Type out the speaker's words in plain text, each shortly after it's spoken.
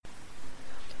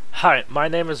Hi, my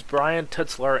name is Brian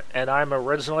Titzler, and I'm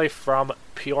originally from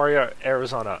Peoria,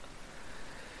 Arizona.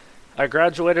 I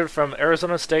graduated from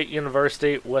Arizona State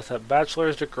University with a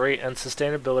bachelor's degree in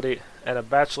sustainability and a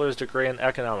bachelor's degree in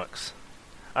economics.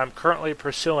 I'm currently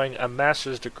pursuing a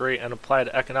master's degree in applied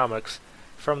economics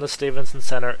from the Stevenson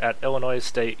Center at Illinois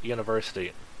State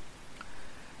University.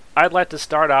 I'd like to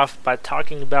start off by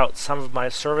talking about some of my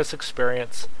service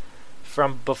experience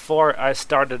from before I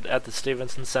started at the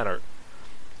Stevenson Center.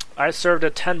 I served a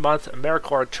 10-month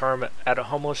AmeriCorps term at a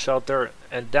homeless shelter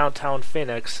in downtown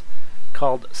Phoenix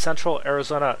called Central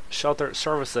Arizona Shelter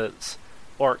Services,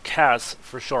 or CAS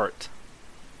for short.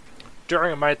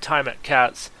 During my time at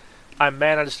CAS, I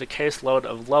managed a caseload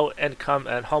of low-income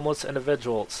and homeless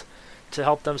individuals to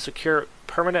help them secure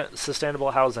permanent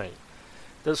sustainable housing.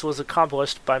 This was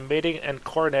accomplished by meeting and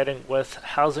coordinating with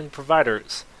housing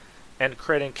providers and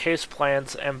creating case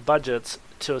plans and budgets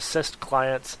to assist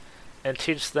clients and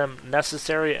teach them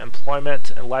necessary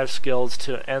employment and life skills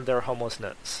to end their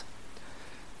homelessness.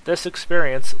 This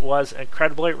experience was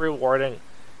incredibly rewarding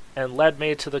and led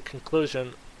me to the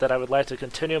conclusion that I would like to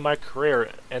continue my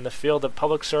career in the field of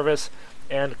public service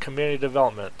and community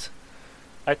development.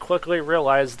 I quickly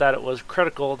realized that it was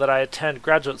critical that I attend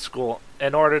graduate school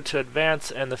in order to advance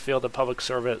in the field of public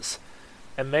service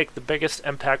and make the biggest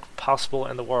impact possible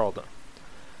in the world.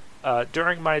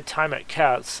 During my time at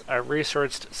CAS, I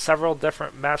researched several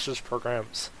different master's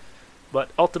programs,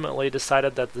 but ultimately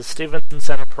decided that the Stevenson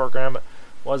Center program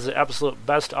was the absolute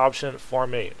best option for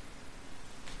me.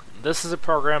 This is a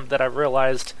program that I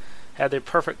realized had the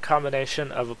perfect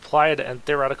combination of applied and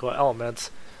theoretical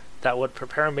elements that would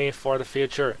prepare me for the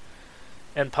future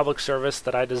in public service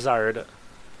that I desired.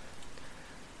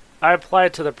 I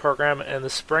applied to the program in the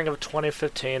spring of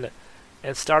 2015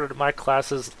 and started my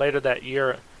classes later that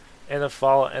year in the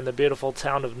fall in the beautiful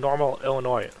town of Normal,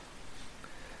 Illinois.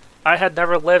 I had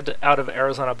never lived out of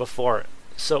Arizona before,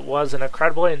 so it was an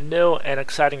incredibly new and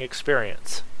exciting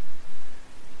experience.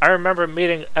 I remember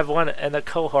meeting everyone in the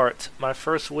cohort my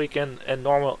first weekend in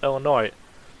Normal, Illinois,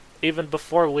 even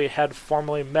before we had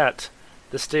formally met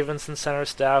the Stevenson Center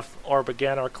staff or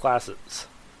began our classes.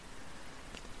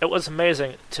 It was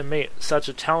amazing to meet such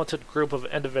a talented group of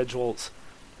individuals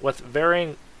with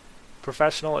varying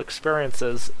professional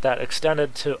experiences that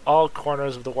extended to all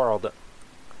corners of the world.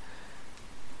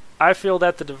 I feel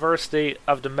that the diversity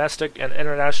of domestic and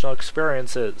international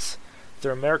experiences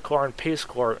through AmeriCorps and Peace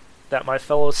Corps that my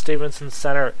fellow Stevenson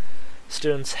Center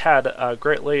students had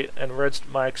greatly enriched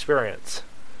my experience.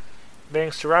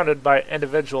 Being surrounded by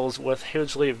individuals with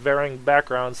hugely varying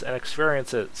backgrounds and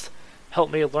experiences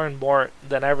helped me learn more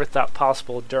than I ever thought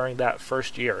possible during that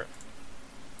first year.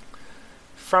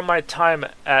 From my time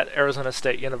at Arizona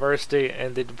State University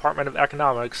in the Department of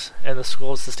Economics and the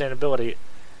School of Sustainability,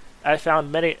 I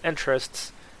found many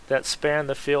interests that span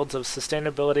the fields of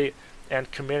sustainability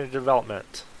and community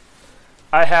development.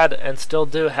 I had and still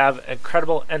do have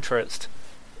incredible interest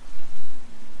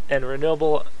in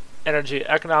renewable energy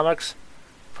economics,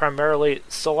 primarily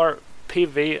solar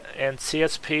PV and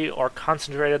CSP or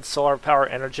concentrated solar power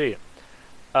energy,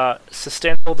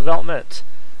 sustainable development,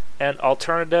 and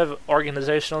alternative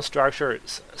organizational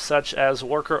structures such as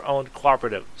worker-owned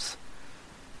cooperatives.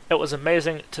 It was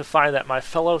amazing to find that my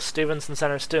fellow Stevenson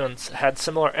Center students had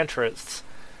similar interests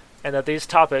and that these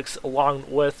topics, along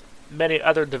with many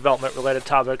other development-related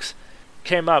topics,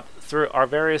 came up through our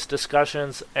various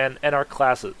discussions and in our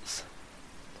classes.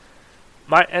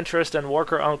 My interest in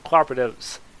worker-owned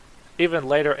cooperatives even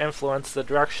later influenced the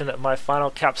direction of my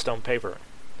final capstone paper.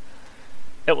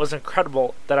 It was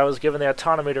incredible that I was given the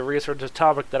autonomy to research a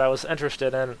topic that I was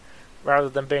interested in rather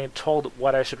than being told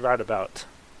what I should write about.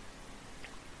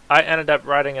 I ended up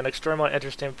writing an extremely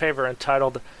interesting paper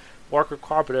entitled Worker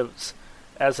Cooperatives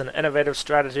as an Innovative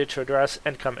Strategy to Address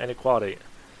Income Inequality,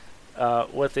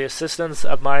 with the assistance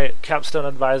of my capstone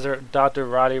advisor, Dr.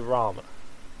 Roddy Ram.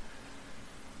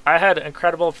 I had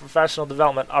incredible professional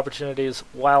development opportunities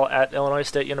while at Illinois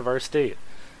State University.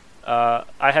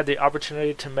 I had the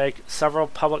opportunity to make several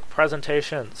public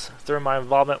presentations through my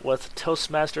involvement with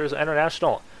Toastmasters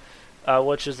International,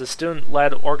 which is the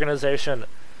student-led organization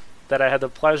that I had the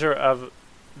pleasure of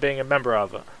being a member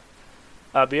of.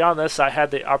 Beyond this, I had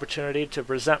the opportunity to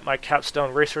present my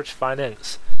capstone research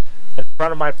findings in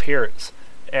front of my peers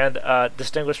and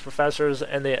distinguished professors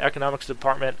in the economics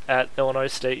department at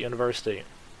Illinois State University.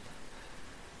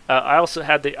 I also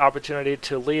had the opportunity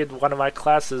to lead one of my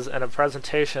classes in a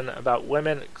presentation about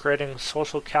women creating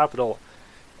social capital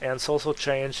and social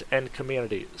change in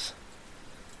communities.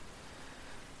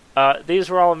 These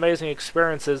were all amazing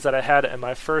experiences that I had in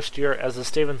my first year as a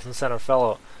Stevenson Center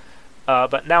Fellow.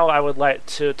 But now I would like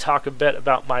to talk a bit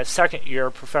about my second year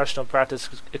professional practice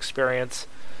experience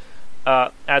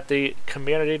at the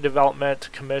Community Development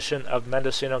Commission of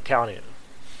Mendocino County.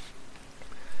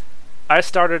 I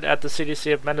started at the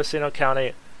CDC of Mendocino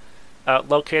County,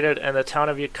 located in the town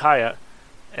of Ukiah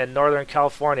in Northern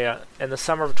California, in the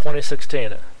summer of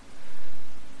 2016.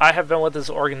 I have been with this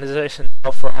organization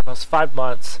now for almost 5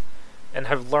 months and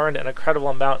have learned an incredible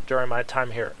amount during my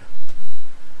time here.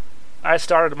 I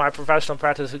started my professional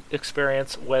practice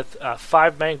experience with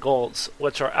 5 main goals,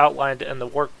 which are outlined in the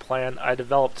work plan I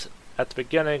developed at the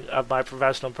beginning of my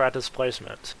professional practice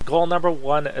placement. Goal number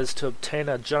 1 is to obtain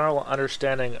a general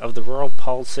understanding of the rural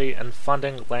policy and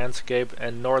funding landscape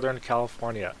in Northern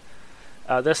California.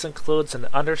 This includes an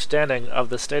understanding of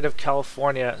the State of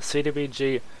California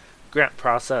CDBG grant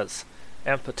process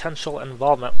and potential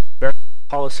involvement with various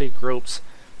policy groups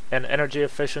and energy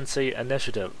efficiency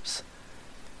initiatives.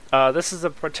 This is a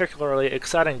particularly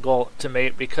exciting goal to me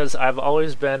because I've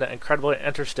always been incredibly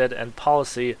interested in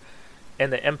policy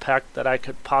and the impact that I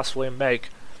could possibly make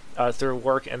through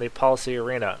work in the policy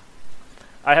arena.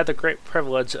 I had the great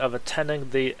privilege of attending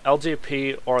the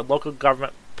LGP, or Local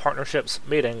Government Partnerships,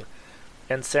 meeting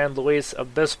in San Luis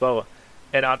Obispo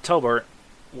in October,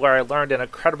 where I learned an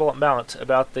incredible amount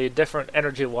about the different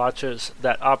energy watches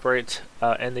that operate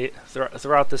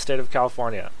throughout the state of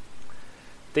California.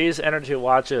 These energy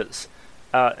watches,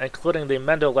 including the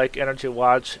Mendo Lake Energy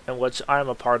Watch, in which I am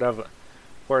a part of,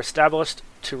 were established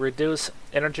to reduce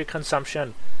energy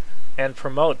consumption and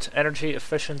promote energy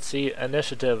efficiency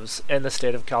initiatives in the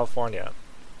state of California.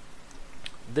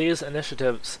 These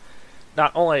initiatives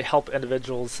not only help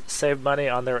individuals save money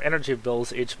on their energy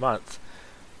bills each month,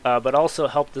 but also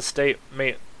help the state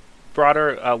meet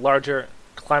broader, larger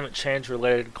climate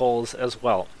change-related goals as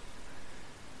well.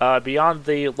 Beyond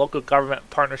the Local Government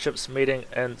Partnerships meeting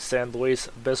in San Luis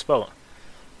Obispo,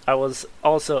 I was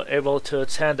also able to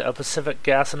attend a Pacific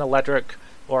Gas and Electric,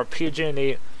 or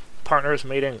PG&E, partners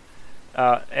meeting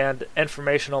and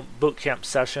informational boot camp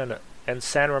session in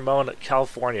San Ramon,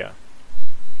 California.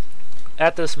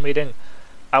 At this meeting,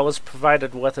 I was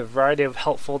provided with a variety of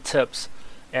helpful tips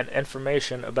and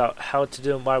information about how to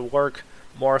do my work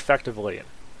more effectively.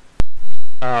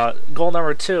 Goal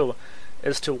number 2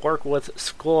 is to work with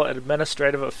school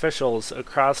administrative officials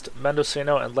across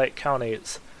Mendocino and Lake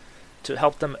counties to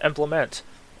help them implement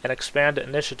and expand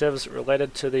initiatives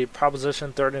related to the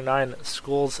Proposition 39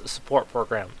 Schools Support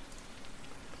Program.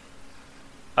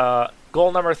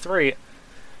 Goal number 3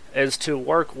 is to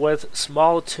work with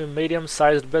small to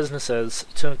medium-sized businesses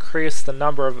to increase the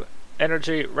number of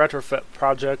energy retrofit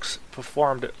projects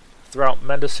performed throughout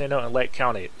Mendocino and Lake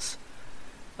counties.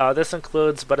 This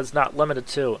includes, but is not limited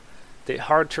to, the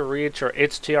Hard to Reach, or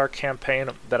HTR,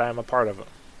 campaign that I am a part of.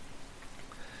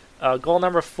 Goal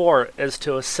number 4 is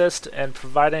to assist in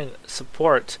providing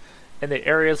support in the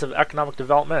areas of economic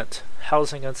development,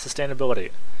 housing, and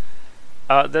sustainability.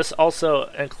 This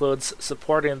also includes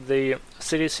supporting the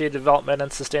CDC Development and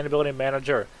Sustainability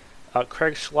Manager,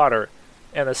 Craig Schlatter,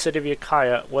 and the City of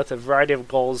Ukiah with a variety of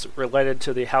goals related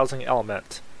to the housing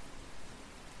element.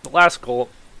 The last goal,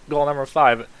 goal number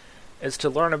 5, is to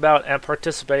learn about and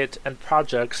participate in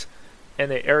projects in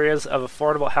the areas of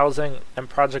affordable housing and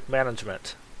project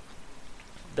management.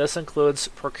 This includes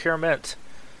procurement,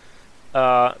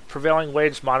 prevailing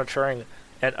wage monitoring,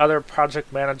 and other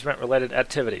project management related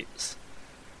activities.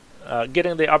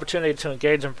 Getting the opportunity to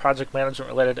engage in project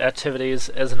management related activities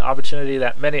is an opportunity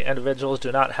that many individuals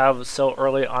do not have so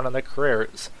early on in their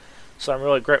careers, so I'm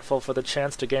really grateful for the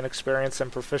chance to gain experience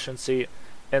and proficiency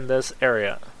in this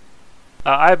area.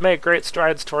 I have made great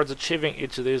strides towards achieving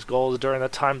each of these goals during the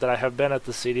time that I have been at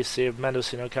the CDC of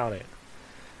Mendocino County.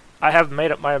 I have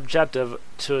made it my objective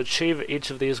to achieve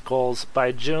each of these goals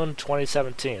by June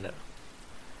 2017.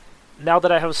 Now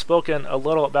that I have spoken a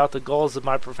little about the goals of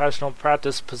my professional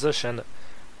practice position,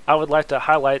 I would like to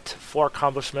highlight 4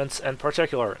 accomplishments in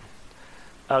particular.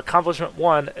 Accomplishment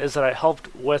 1 is that I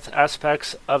helped with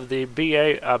aspects of the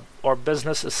BA, or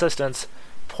Business Assistance,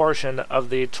 portion of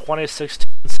the 2016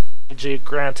 CDBG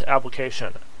grant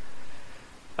application.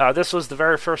 This was the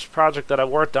very first project that I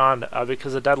worked on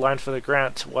because the deadline for the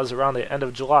grant was around the end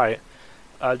of July,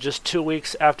 just 2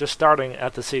 weeks after starting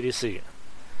at the CDC.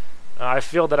 I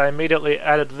feel that I immediately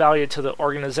added value to the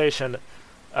organization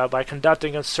by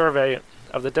conducting a survey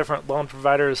of the different loan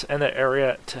providers in the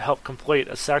area to help complete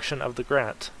a section of the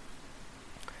grant.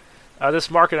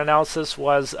 This market analysis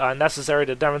was necessary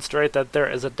to demonstrate that there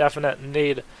is a definite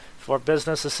need for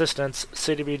business assistance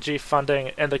CDBG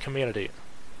funding in the community.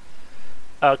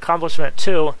 Accomplishment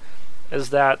 2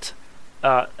 is that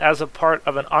as a part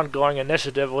of an ongoing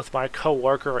initiative with my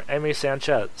co-worker Amy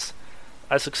Sanchez.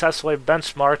 I successfully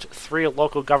benchmarked 3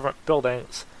 local government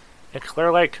buildings in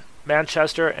Clear Lake,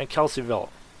 Manchester, and Kelseyville.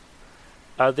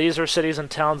 These are cities and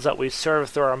towns that we serve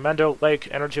through our Mendo Lake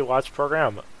Energy Watch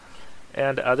program,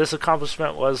 and this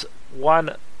accomplishment was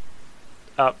one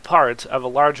part of a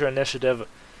larger initiative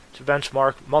to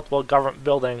benchmark multiple government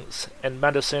buildings in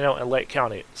Mendocino and Lake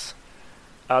counties.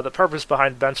 The purpose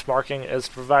behind benchmarking is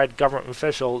to provide government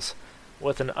officials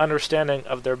with an understanding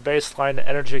of their baseline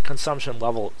energy consumption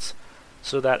levels,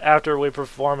 so that after we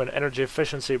perform an energy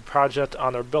efficiency project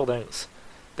on their buildings,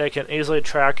 they can easily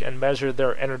track and measure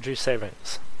their energy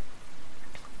savings.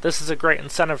 This is a great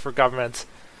incentive for governments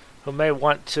who may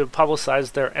want to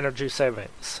publicize their energy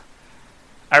savings.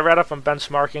 I read up on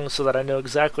benchmarking so that I knew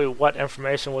exactly what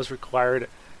information was required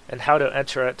and how to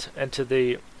enter it into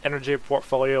the Energy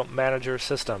Portfolio Manager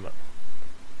system.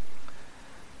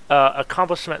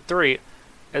 Accomplishment 3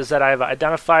 is that I have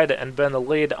identified and been the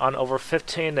lead on over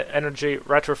 15 energy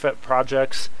retrofit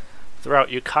projects throughout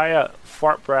Ukiah,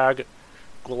 Fort Bragg,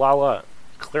 Gualala,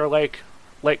 Clear Lake,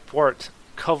 Lakeport,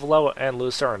 Covelo, and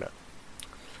Lucerne.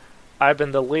 I've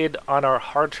been the lead on our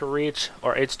Hard to Reach,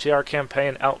 or HTR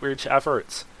campaign outreach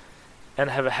efforts, and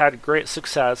have had great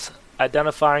success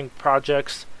identifying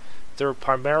projects through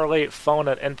primarily phone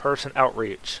and in-person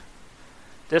outreach.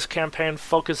 This campaign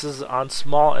focuses on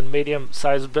small and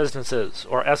medium-sized businesses,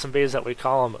 or SMBs that we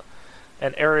call them,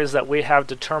 and areas that we have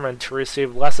determined to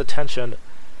receive less attention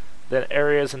than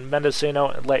areas in Mendocino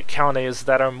and Lake counties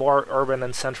that are more urban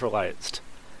and centralized.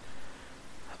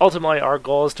 Ultimately, our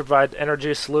goal is to provide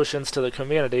energy solutions to the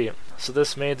community, so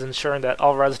this means ensuring that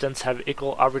all residents have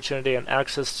equal opportunity and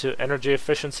access to energy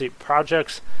efficiency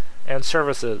projects and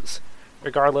services,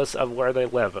 regardless of where they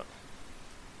live.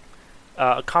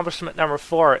 Accomplishment number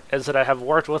 4 is that I have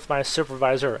worked with my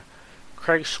supervisor,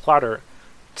 Craig Schlatter,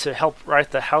 to help write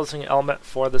the housing element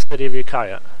for the City of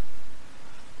Ukiah.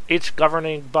 Each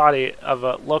governing body of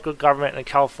a local government in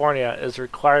California is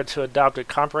required to adopt a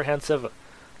comprehensive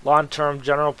long-term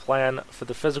general plan for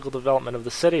the physical development of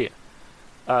the city,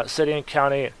 city and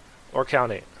county, or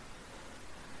county.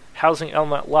 Housing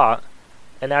element law,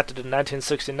 enacted in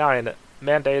 1969,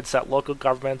 mandates that local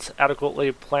governments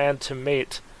adequately plan to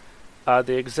meet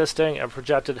the existing and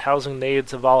projected housing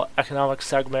needs of all economic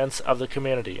segments of the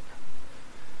community.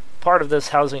 Part of this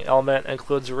housing element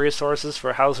includes resources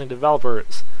for housing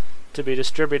developers to be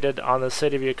distributed on the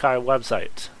City of Ukiah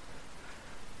website.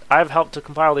 I have helped to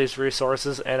compile these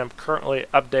resources and am currently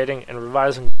updating and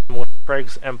revising them with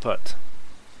Craig's input.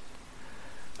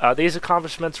 These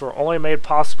accomplishments were only made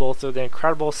possible through the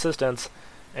incredible assistance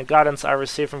and guidance I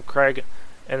received from Craig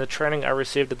and the training I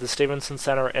received at the Stevenson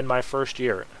Center in my first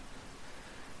year.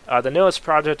 The newest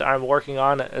project I am working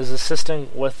on is assisting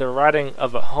with the writing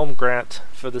of a home grant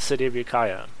for the City of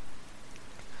Ukiah.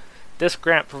 This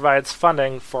grant provides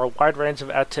funding for a wide range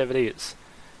of activities,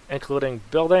 including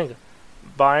building,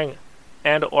 buying,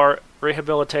 and or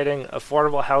rehabilitating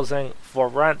affordable housing for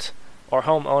rent or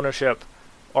home ownership,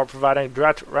 or providing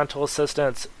direct rental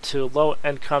assistance to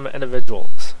low-income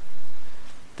individuals.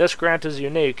 This grant is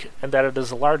unique in that it is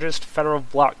the largest federal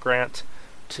block grant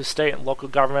to state and local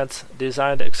governments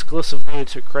designed exclusively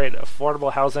to create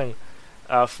affordable housing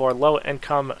for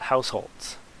low-income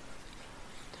households.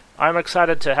 I'm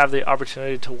excited to have the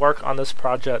opportunity to work on this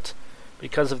project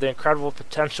because of the incredible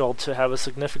potential to have a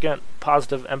significant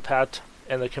positive impact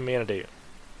in the community.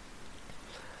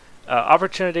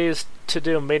 Opportunities to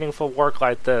do meaningful work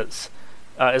like this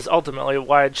is ultimately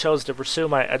why I chose to pursue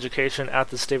my education at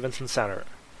the Stevenson Center.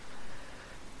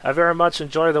 I very much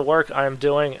enjoy the work I am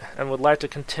doing and would like to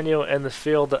continue in the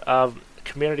field of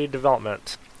community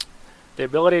development. The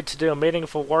ability to do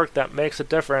meaningful work that makes a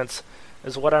difference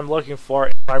is what I'm looking for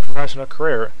in my professional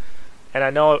career, and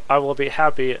I know I will be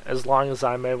happy as long as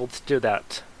I'm able to do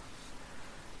that.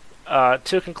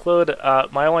 To conclude,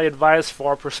 my only advice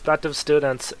for prospective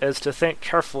students is to think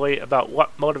carefully about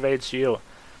what motivates you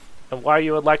and why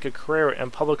you would like a career in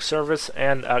public service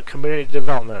and community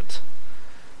development.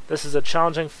 This is a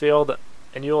challenging field,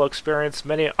 and you will experience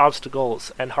many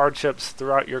obstacles and hardships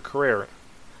throughout your career.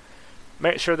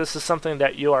 Make sure this is something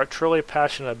that you are truly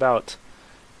passionate about,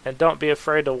 and don't be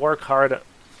afraid to work hard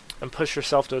and push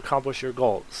yourself to accomplish your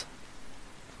goals.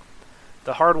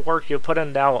 The hard work you put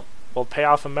in now will pay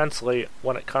off immensely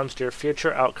when it comes to your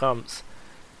future outcomes,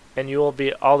 and you will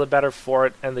be all the better for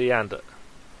it in the end.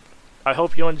 I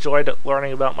hope you enjoyed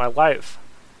learning about my life,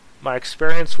 my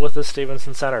experience with the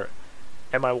Stevenson Center,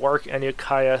 and my work in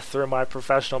Ukiah through my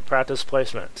professional practice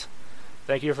placement.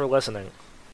 Thank you for listening.